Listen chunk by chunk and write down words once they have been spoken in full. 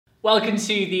Welcome to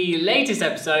the latest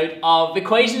episode of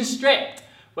Equations Stripped,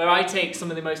 where I take some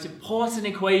of the most important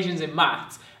equations in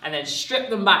maths and then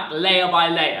strip them back layer by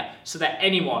layer so that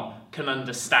anyone can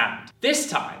understand. This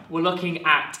time we're looking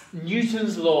at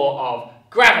Newton's law of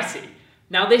gravity.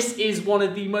 Now this is one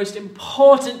of the most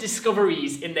important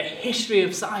discoveries in the history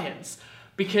of science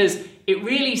because it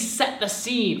really set the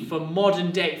scene for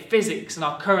modern day physics and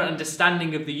our current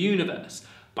understanding of the universe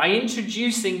by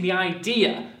introducing the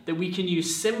idea that we can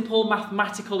use simple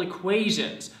mathematical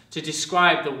equations to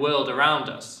describe the world around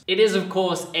us. It is, of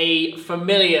course, a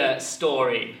familiar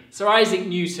story. Sir Isaac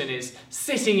Newton is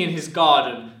sitting in his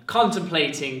garden,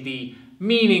 contemplating the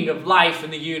meaning of life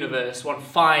and the universe one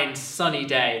fine sunny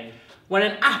day, when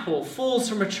an apple falls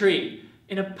from a tree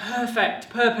in a perfect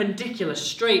perpendicular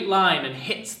straight line and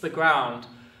hits the ground.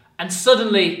 And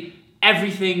suddenly,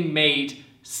 everything made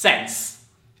sense.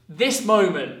 This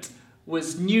moment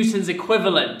was Newton's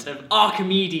equivalent of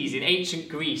Archimedes in ancient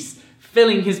Greece,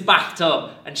 filling his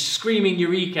bathtub and screaming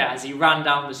Eureka as he ran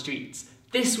down the streets.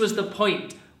 This was the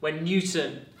point when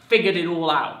Newton figured it all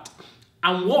out.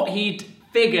 And what he'd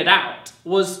figured out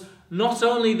was not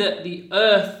only that the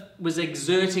Earth was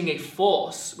exerting a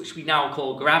force, which we now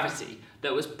call gravity,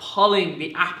 that was pulling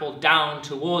the apple down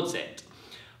towards it,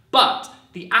 but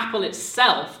the apple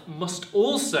itself must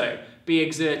also be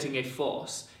exerting a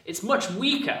force. It's much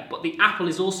weaker, but the apple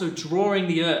is also drawing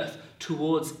the Earth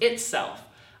towards itself.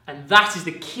 And that is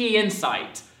the key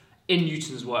insight in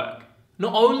Newton's work.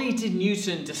 Not only did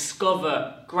Newton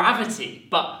discover gravity,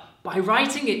 but by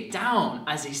writing it down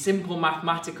as a simple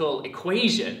mathematical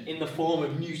equation in the form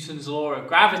of Newton's law of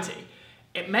gravity,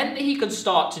 it meant that he could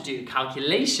start to do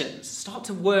calculations, start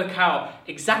to work out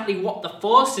exactly what the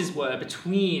forces were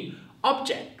between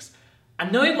objects.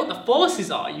 And knowing what the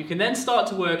forces are, you can then start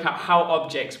to work out how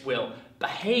objects will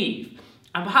behave.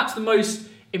 And perhaps the most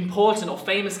important or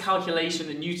famous calculation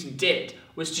that Newton did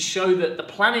was to show that the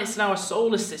planets in our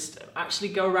solar system actually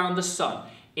go around the sun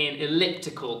in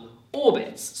elliptical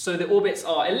orbits. So the orbits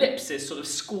are ellipses, sort of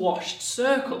squashed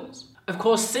circles. Of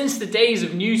course, since the days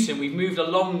of Newton, we've moved a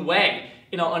long way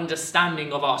in our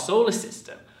understanding of our solar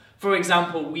system. For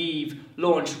example, we've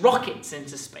launched rockets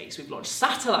into space, we've launched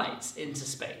satellites into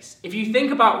space. If you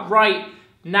think about right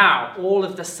now, all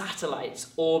of the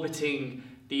satellites orbiting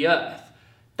the Earth,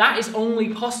 that is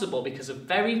only possible because of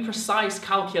very precise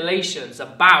calculations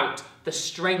about the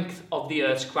strength of the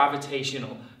Earth's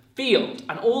gravitational field.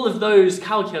 And all of those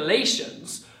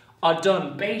calculations are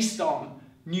done based on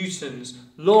Newton's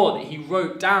law that he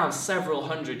wrote down several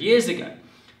hundred years ago.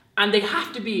 And they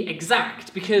have to be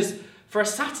exact because for a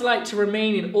satellite to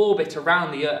remain in orbit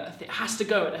around the Earth, it has to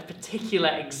go at a particular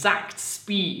exact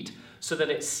speed so that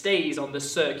it stays on the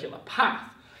circular path.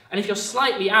 And if you're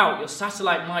slightly out, your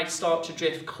satellite might start to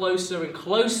drift closer and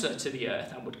closer to the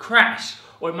Earth and would crash,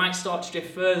 or it might start to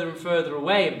drift further and further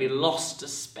away and be lost to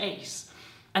space.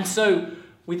 And so,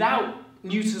 without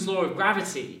Newton's law of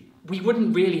gravity, we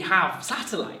wouldn't really have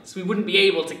satellites. We wouldn't be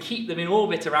able to keep them in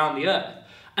orbit around the Earth.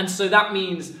 And so that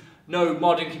means no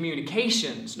modern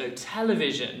communications, no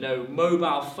television, no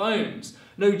mobile phones,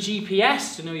 no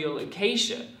GPS to know your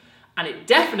location. And it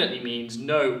definitely means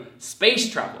no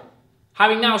space travel.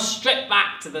 Having now stripped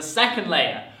back to the second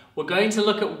layer, we're going to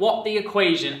look at what the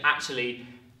equation actually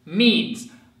means.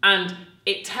 And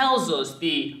it tells us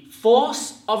the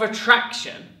force of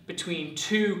attraction between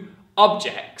two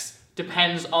objects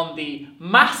depends on the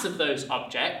mass of those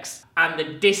objects and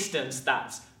the distance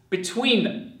that's between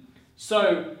them.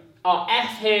 So our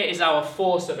F here is our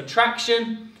force of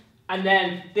attraction, and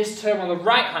then this term on the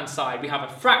right-hand side, we have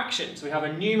a fraction. So we have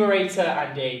a numerator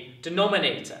and a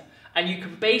denominator. And you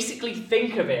can basically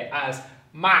think of it as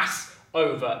mass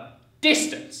over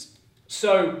distance.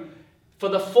 So for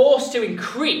the force to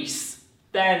increase,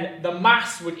 then the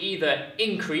mass would either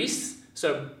increase,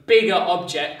 so bigger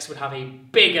objects would have a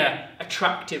bigger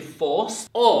attractive force,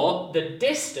 or the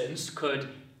distance could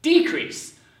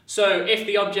decrease. So if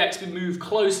the objects would move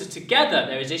closer together,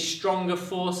 there is a stronger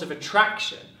force of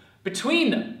attraction between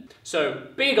them. So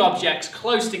big objects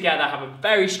close together have a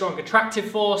very strong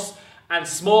attractive force, and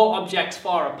small objects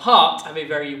far apart have a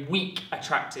very weak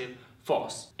attractive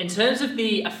force. In terms of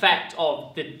the effect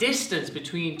of the distance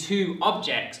between two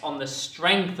objects on the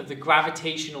strength of the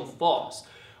gravitational force,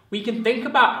 we can think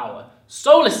about our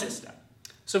solar system.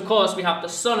 So of course we have the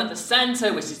sun at the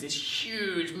center, which is this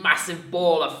huge, massive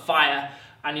ball of fire,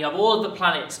 and you have all of the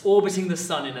planets orbiting the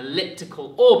sun in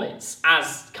elliptical orbits,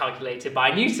 as calculated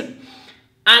by Newton.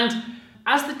 And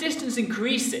as the distance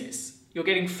increases, you're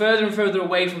getting further and further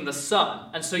away from the sun,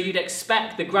 and so you'd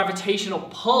expect the gravitational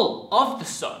pull of the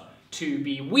sun to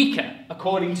be weaker,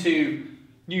 according to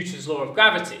Newton's law of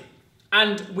gravity.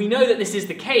 And we know that this is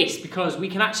the case because we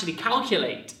can actually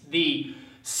calculate the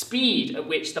speed at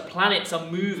which the planets are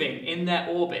moving in their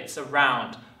orbits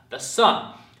around the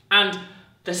sun. And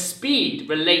the speed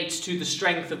relates to the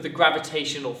strength of the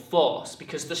gravitational force,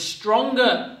 because the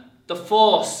stronger the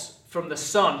force from the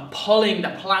sun pulling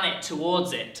the planet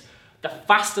towards it, the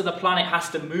faster the planet has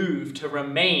to move to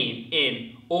remain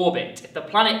in orbit. If the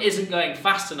planet isn't going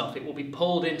fast enough, it will be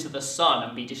pulled into the sun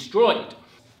and be destroyed.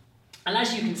 And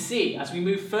as you can see, as we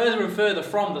move further and further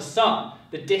from the sun,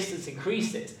 the distance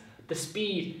increases. The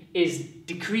speed is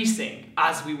decreasing,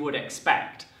 as we would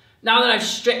expect. Now that I've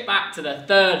stripped back to the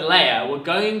third layer, we're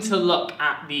going to look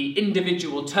at the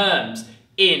individual terms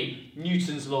in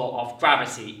Newton's law of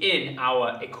gravity, in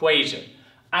our equation.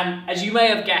 And as you may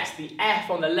have guessed, the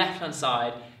F on the left-hand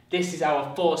side, this is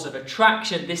our force of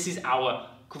attraction, this is our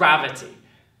gravity.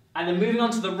 And then moving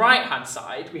on to the right-hand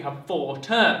side, we have four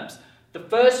terms. The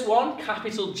first one,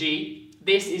 capital G,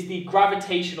 this is the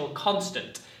gravitational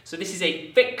constant. So this is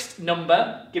a fixed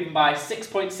number given by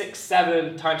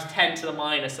 6.67 times 10 to the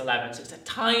minus 11. So it's a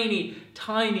tiny,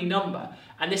 tiny number.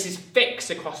 And this is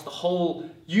fixed across the whole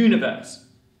universe.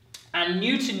 And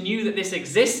Newton knew that this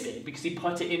existed because he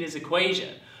put it in his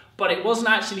equation. But it wasn't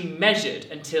actually measured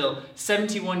until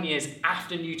 71 years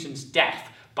after Newton's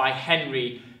death by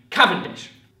Henry Cavendish.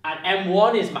 And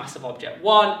M1 is mass of object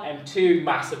 1, M2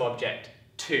 mass of object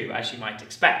 2, as you might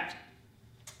expect.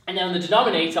 And then on the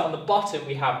denominator, on the bottom,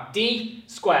 we have d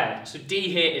squared. So d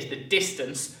here is the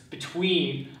distance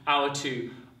between our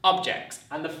two objects.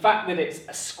 And the fact that it's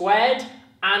a squared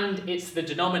and it's the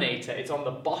denominator, it's on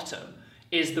the bottom,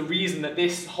 is the reason that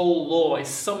this whole law is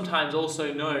sometimes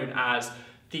also known as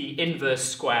the inverse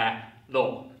square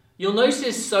law. You'll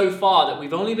notice so far that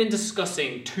we've only been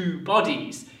discussing two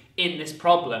bodies in this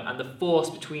problem and the force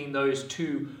between those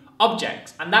two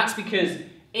objects. And that's because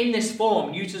in this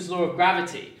form, Newton's law of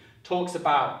gravity talks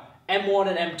about M1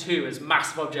 and M2 as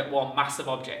mass of object 1, mass of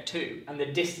object 2, and the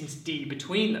distance d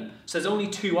between them. So there's only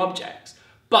two objects.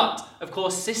 But, of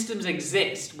course, systems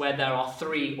exist where there are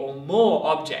three or more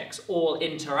objects all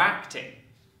interacting.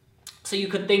 So you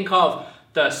could think of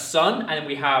the sun, and then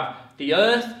we have the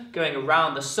Earth going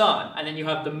around the sun, and then you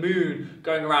have the moon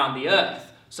going around the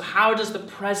Earth. So how does the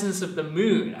presence of the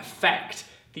moon affect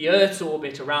the Earth's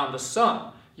orbit around the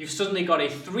sun? You've suddenly got a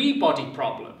three-body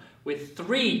problem with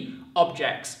three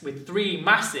objects, with three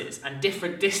masses, and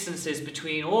different distances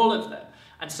between all of them.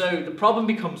 And so the problem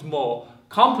becomes more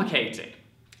complicated.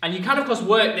 And you can, of course,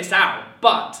 work this out,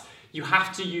 but you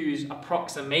have to use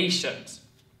approximations.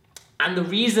 And the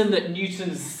reason that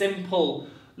Newton's simple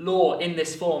law in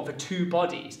this form for two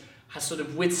bodies has sort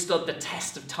of withstood the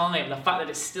test of time, the fact that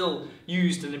it's still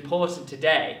used and important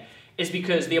today, is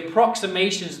because the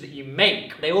approximations that you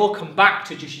make, they all come back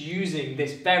to just using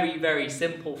this very, very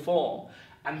simple form.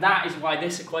 And that is why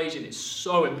this equation is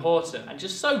so important and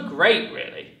just so great,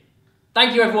 really.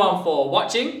 Thank you everyone for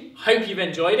watching. Hope you've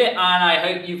enjoyed it, and I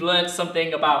hope you've learned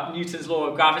something about Newton's law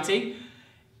of gravity.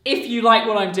 If you like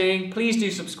what I'm doing, please do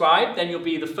subscribe, then you'll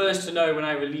be the first to know when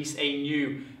I release a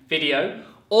new video.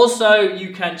 Also,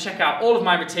 you can check out all of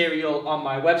my material on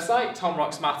my website,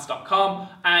 tomrocksmaths.com,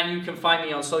 and you can find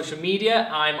me on social media.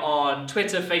 I'm on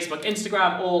Twitter, Facebook,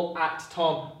 Instagram, all at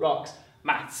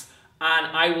tomrocksmaths. And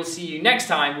I will see you next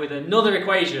time with another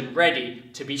equation ready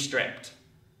to be stripped.